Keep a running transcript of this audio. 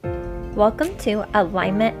Welcome to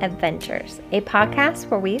Alignment Adventures, a podcast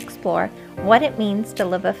where we explore what it means to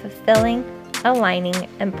live a fulfilling, aligning,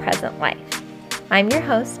 and present life. I'm your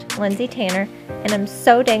host, Lindsay Tanner, and I'm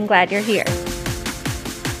so dang glad you're here.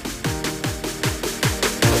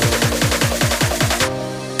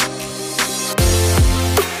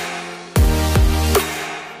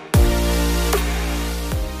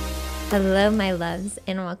 Hello, my loves,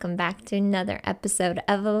 and welcome back to another episode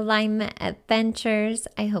of Alignment Adventures.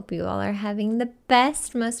 I hope you all are having the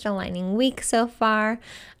best, most aligning week so far.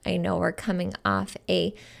 I know we're coming off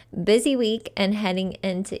a busy week and heading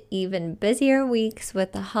into even busier weeks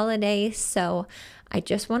with the holidays, so I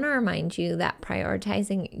just want to remind you that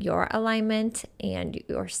prioritizing your alignment and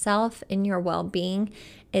yourself and your well-being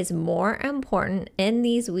is more important in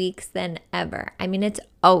these weeks than ever. I mean, it's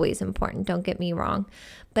always important, don't get me wrong,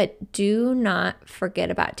 but do not forget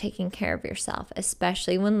about taking care of yourself,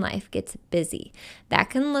 especially when life gets busy. That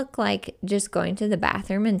can look like just going to the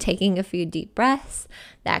bathroom and taking a few deep breaths.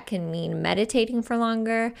 That can mean meditating for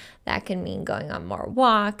longer. That can mean going on more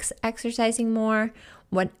walks, exercising more.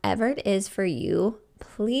 Whatever it is for you,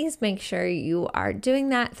 please make sure you are doing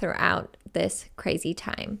that throughout this crazy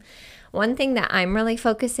time. One thing that I'm really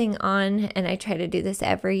focusing on, and I try to do this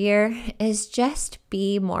every year, is just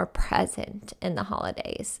be more present in the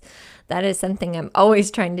holidays. That is something I'm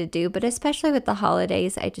always trying to do, but especially with the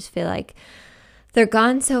holidays, I just feel like they're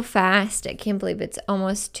gone so fast. I can't believe it's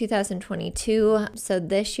almost 2022. So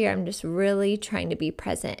this year, I'm just really trying to be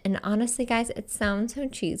present. And honestly, guys, it sounds so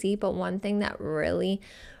cheesy, but one thing that really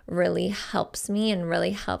helps me and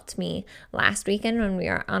really helped me last weekend when we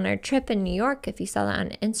were on our trip in New York, if you saw that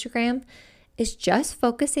on Instagram, is just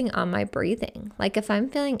focusing on my breathing. Like if I'm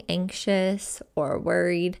feeling anxious or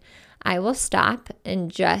worried, I will stop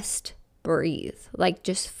and just breathe. Like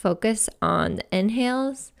just focus on the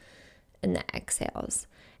inhales and the exhales.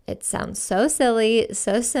 It sounds so silly,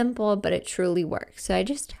 so simple, but it truly works. So I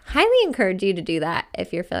just highly encourage you to do that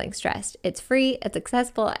if you're feeling stressed. It's free, it's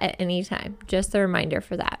accessible at any time. Just a reminder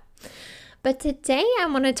for that. But today I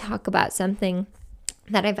want to talk about something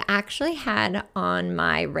that I've actually had on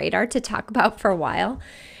my radar to talk about for a while,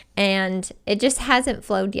 and it just hasn't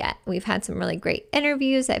flowed yet. We've had some really great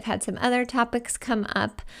interviews. I've had some other topics come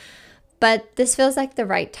up, but this feels like the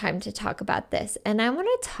right time to talk about this. And I want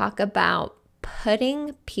to talk about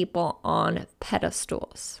putting people on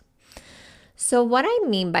pedestals. So what I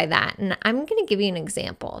mean by that, and I'm going to give you an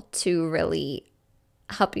example to really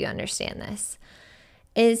help you understand this,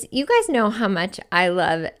 is you guys know how much I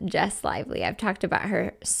love Jess Lively. I've talked about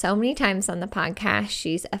her so many times on the podcast.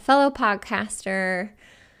 She's a fellow podcaster,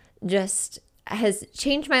 just has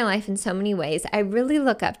changed my life in so many ways. I really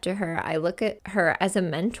look up to her. I look at her as a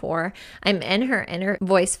mentor. I'm in her inner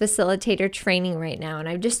voice facilitator training right now, and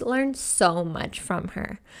I've just learned so much from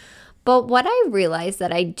her. But what I realize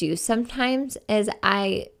that I do sometimes is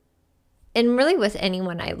and really with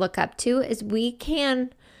anyone I look up to, is we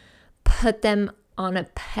can put them on a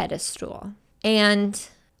pedestal. And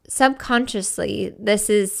subconsciously, this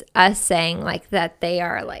is us saying like that they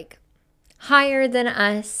are like higher than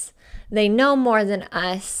us. They know more than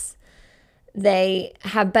us. They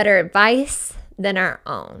have better advice than our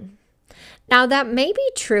own. Now, that may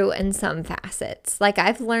be true in some facets. Like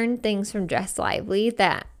I've learned things from Jess Lively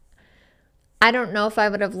that I don't know if I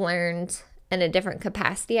would have learned in a different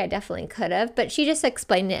capacity. I definitely could have, but she just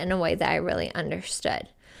explained it in a way that I really understood.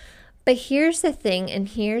 But here's the thing, and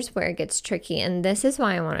here's where it gets tricky, and this is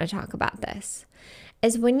why I want to talk about this,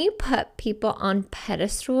 is when you put people on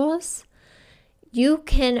pedestals, you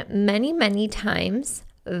can many times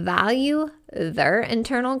value their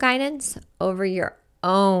internal guidance over your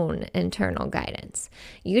own internal guidance.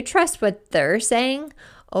 You trust what they're saying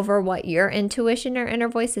over what your intuition or inner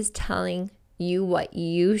voice is telling you what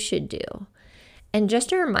you should do. And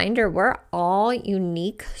just a reminder, we're all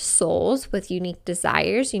unique souls with unique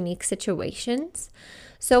desires, unique situations.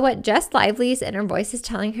 So what Jess Lively's inner voice is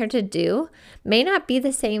telling her to do may not be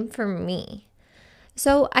the same for me.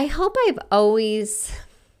 So I hope I've always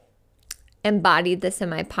embodied this in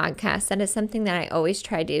my podcast. That is something that I always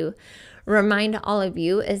try to remind all of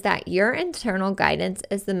you, is that your internal guidance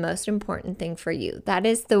is the most important thing for you. That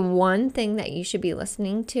is the one thing that you should be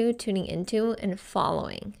listening to, tuning into, and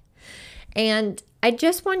following. And I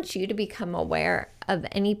just want you to become aware of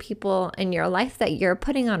any people in your life that you're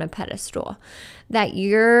putting on a pedestal, that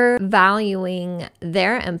you're valuing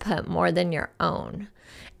their input more than your own.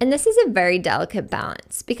 And this is a very delicate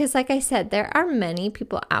balance because, like I said, there are many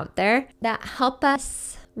people out there that help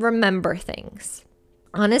us remember things.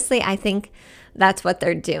 Honestly, I think that's what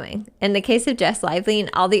they're doing. In the case of Jess Lively and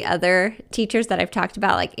all the other teachers that I've talked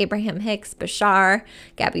about, like Abraham Hicks, Bashar,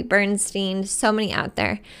 Gabby Bernstein, so many out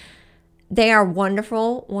there, they are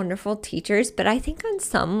wonderful, wonderful teachers. But I think on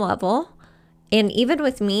some level, and even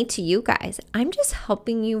with me to you guys, I'm just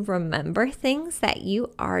helping you remember things that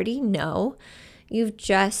you already know. You've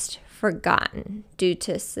just forgotten due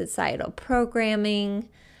to societal programming,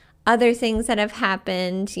 other things that have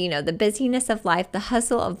happened. You know, the busyness of life, the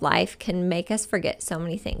hustle of life can make us forget so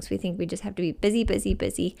many things. We think we just have to be busy, busy,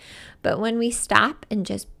 busy. But when we stop and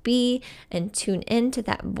just be and tune into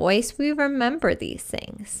that voice, we remember these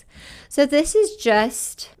things. So this is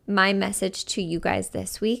just my message to you guys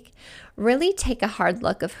this week. Really take a hard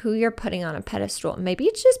look of who you're putting on a pedestal. Maybe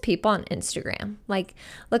it's just people on Instagram. Like,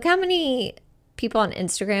 look how many people on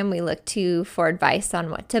Instagram we look to for advice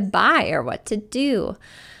on what to buy or what to do.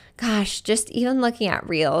 Gosh, just even looking at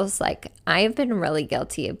reels, like I've been really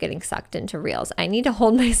guilty of getting sucked into reels. I need to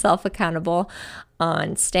hold myself accountable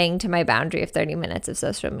on staying to my boundary of 30 minutes of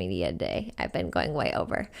social media a day. I've been going way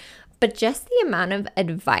over. But just the amount of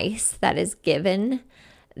advice that is given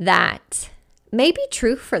that may be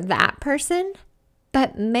true for that person,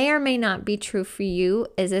 but may or may not be true for you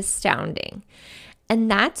is astounding. And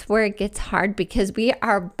that's where it gets hard because we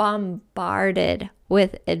are bombarded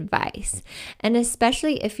with advice. And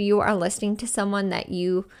especially if you are listening to someone that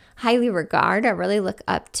you highly regard or really look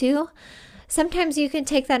up to, sometimes you can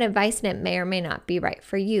take that advice and it may or may not be right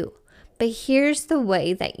for you. But here's the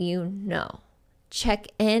way that you know. Check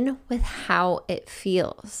in with how it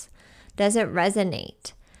feels. Does it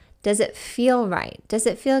resonate? Does it feel right? Does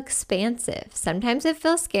it feel expansive? Sometimes it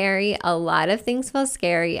feels scary. A lot of things feel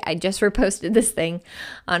scary. I just reposted this thing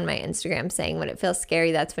on my Instagram saying when it feels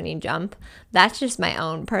scary, that's when you jump. That's just my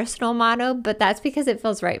own personal motto, but that's because it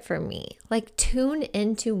feels right for me. Like, tune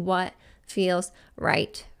into what feels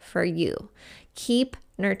right for you. Keep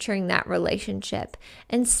nurturing that relationship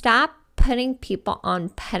and stop putting people on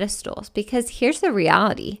pedestals, because here's the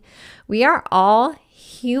reality. We are all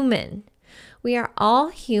human. We are all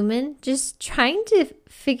human, just trying to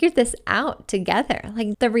figure this out together.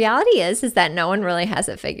 Like, the reality is that no one really has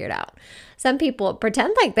it figured out. Some people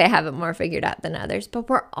pretend like they have it more figured out than others, but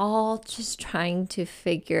we're all just trying to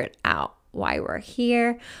figure it out. Why we're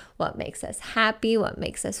here, what makes us happy, what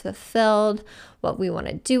makes us fulfilled, what we want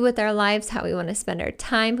to do with our lives, how we want to spend our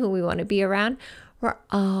time, who we want to be around. We're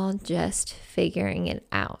all just figuring it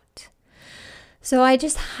out. So I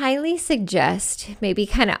just highly suggest maybe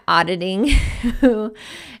kind of auditing who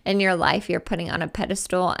in your life you're putting on a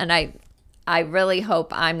pedestal. And I really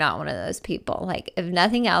hope I'm not one of those people. Like, if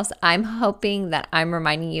nothing else, I'm hoping that I'm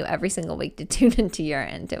reminding you every single week to tune into your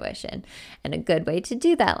intuition. And a good way to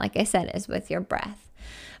do that, like I said, is with your breath.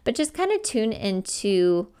 But just kind of tune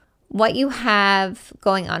into what you have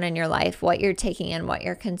going on in your life, what you're taking in, what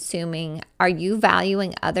you're consuming. Are you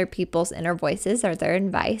valuing other people's inner voices or their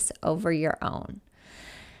advice over your own?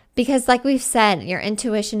 Because like we've said, your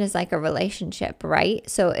intuition is like a relationship, right?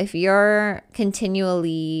 So if you're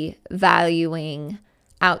continually valuing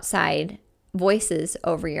outside voices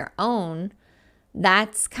over your own,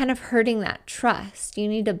 that's kind of hurting that trust. You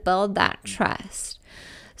need to build that trust.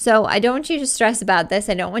 So I don't want you to stress about this.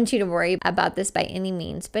 I don't want you to worry about this by any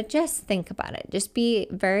means, but just think about it. Just be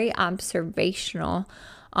very observational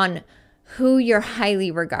on who you're highly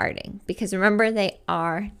regarding, because remember, they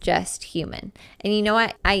are just human. And you know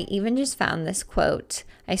what? I even just found this quote.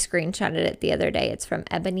 I screenshotted it the other day. It's from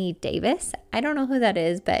Ebony Davis. I don't know who that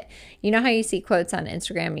is, but you know how you see quotes on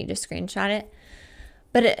Instagram, you just screenshot it?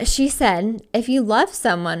 But she said, if you love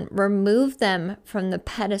someone, remove them from the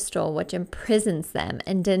pedestal which imprisons them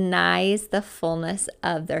and denies the fullness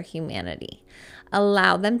of their humanity.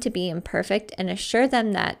 Allow them to be imperfect and assure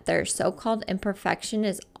them that their so-called imperfection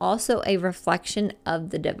is also a reflection of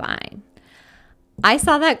the divine. I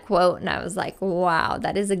saw that quote and I was like, wow,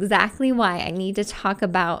 that is exactly why I need to talk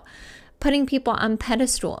about putting people on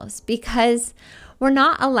pedestals, because we're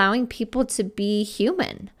not allowing people to be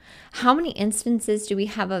human. How many instances do we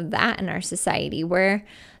have of that in our society where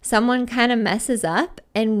someone kind of messes up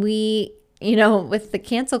and we, with the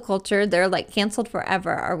cancel culture, they're like canceled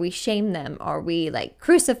forever, or we shame them, or we like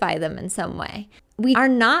crucify them in some way. We are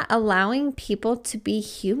not allowing people to be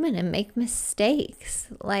human and make mistakes.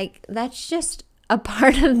 Like, that's just a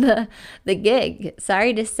part of the gig.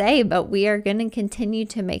 Sorry to say, but we are going to continue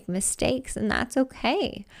to make mistakes, and that's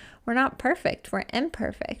okay. We're not perfect. We're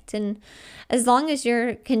imperfect. And as long as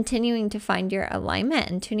you're continuing to find your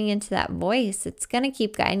alignment and tuning into that voice, it's going to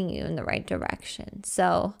keep guiding you in the right direction.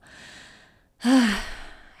 So I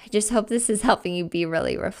just hope this is helping you be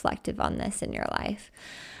really reflective on this in your life.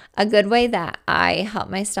 A good way that I help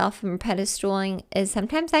myself from pedestaling is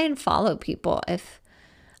sometimes I unfollow people if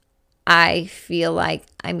I feel like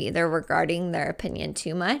I'm either regarding their opinion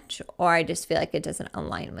too much or I just feel like it doesn't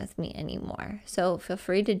align with me anymore. So feel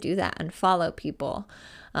free to do that. Unfollow people,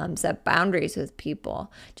 set boundaries with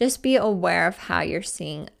people. Just be aware of how you're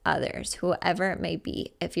seeing others, whoever it may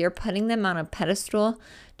be. If you're putting them on a pedestal,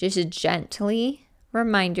 just gently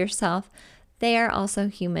remind yourself they are also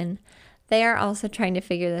human. They are also trying to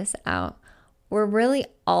figure this out. We're really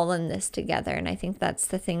all in this together. And I think that's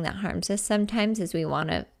the thing that harms us sometimes is we want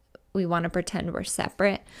to pretend we're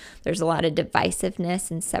separate. There's a lot of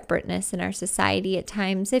divisiveness and separateness in our society at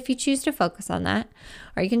times. If you choose to focus on that,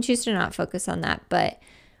 or you can choose to not focus on that, but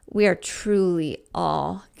we are truly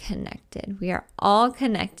all connected. We are all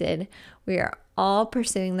connected. We are all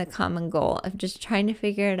pursuing the common goal of just trying to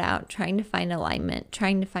figure it out, trying to find alignment,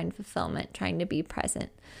 trying to find fulfillment, trying to be present.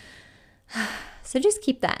 So just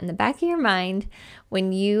keep that in the back of your mind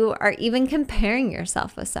when you are even comparing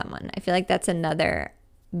yourself with someone. I feel like that's another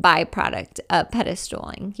byproduct of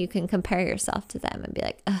pedestaling. You can compare yourself to them and be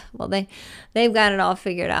like, well, they've got it all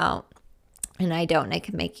figured out and I don't. And it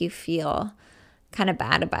can make you feel kind of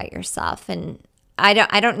bad about yourself. And I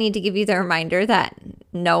don't need to give you the reminder that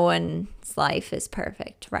no one's life is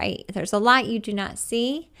perfect, right? There's a lot you do not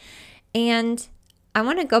see. And I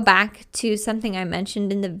want to go back to something I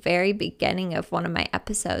mentioned in the very beginning of one of my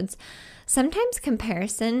episodes. Sometimes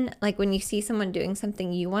comparison, like when you see someone doing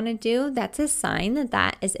something you want to do, that's a sign that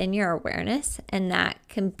that is in your awareness and that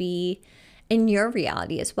can be in your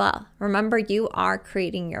reality as well. Remember, you are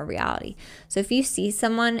creating your reality. So if you see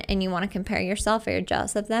someone and you want to compare yourself or you're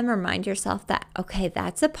jealous of them, remind yourself that, okay,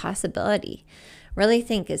 that's a possibility. Really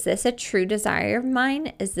think, is this a true desire of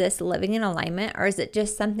mine? Is this living in alignment? Or is it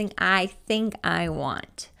just something I think I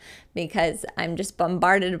want because I'm just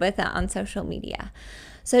bombarded with it on social media?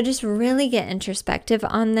 So just really get introspective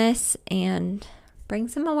on this and bring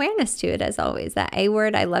some awareness to it, as always. That A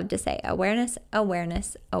word I love to say, awareness,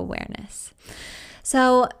 awareness, awareness.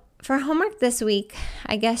 So for homework this week,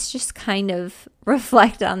 I guess just kind of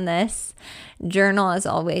reflect on this. Journal as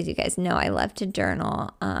always. You guys know I love to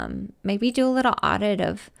journal. Maybe do a little audit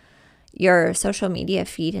of your social media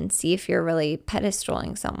feed and see if you're really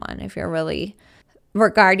pedestaling someone, if you're really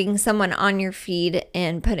regarding someone on your feed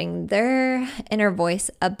and putting their inner voice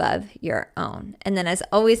above your own. And then as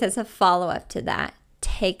always, as a follow-up to that,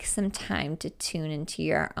 take some time to tune into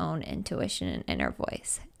your own intuition and inner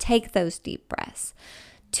voice. Take those deep breaths.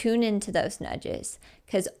 Tune into those nudges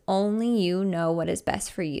because only you know what is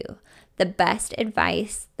best for you. The best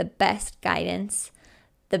advice, the best guidance,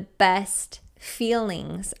 the best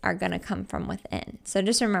feelings are going to come from within. So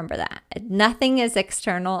just remember that. Nothing is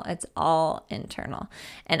external. It's all internal.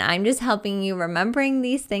 And I'm just helping you remembering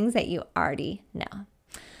these things that you already know.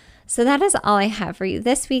 So that is all I have for you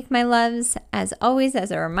this week, my loves. As always,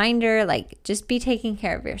 as a reminder, just be taking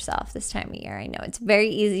care of yourself this time of year. I know it's very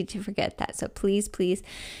easy to forget that. So please, please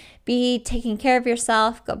be taking care of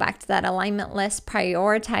yourself. Go back to that alignment list.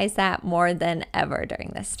 Prioritize that more than ever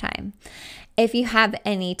during this time. If you have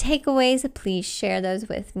any takeaways, please share those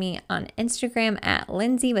with me on Instagram at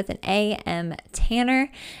Lindsay with an A.M.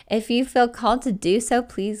 Tanner. If you feel called to do so,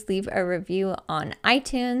 please leave a review on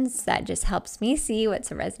iTunes. That just helps me see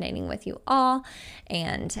what's resonating with you all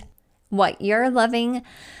and what you're loving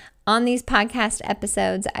on these podcast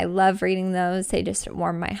episodes. I love reading those. They just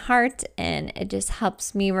warm my heart and it just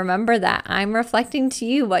helps me remember that I'm reflecting to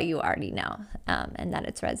you what you already know and that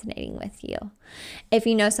it's resonating with you. If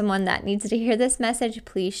you know someone that needs to hear this message,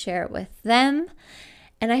 please share it with them.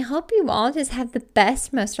 And I hope you all just have the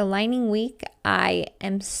best, most aligning week. I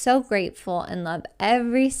am so grateful and love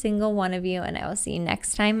every single one of you. And I will see you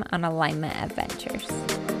next time on Alignment Adventures.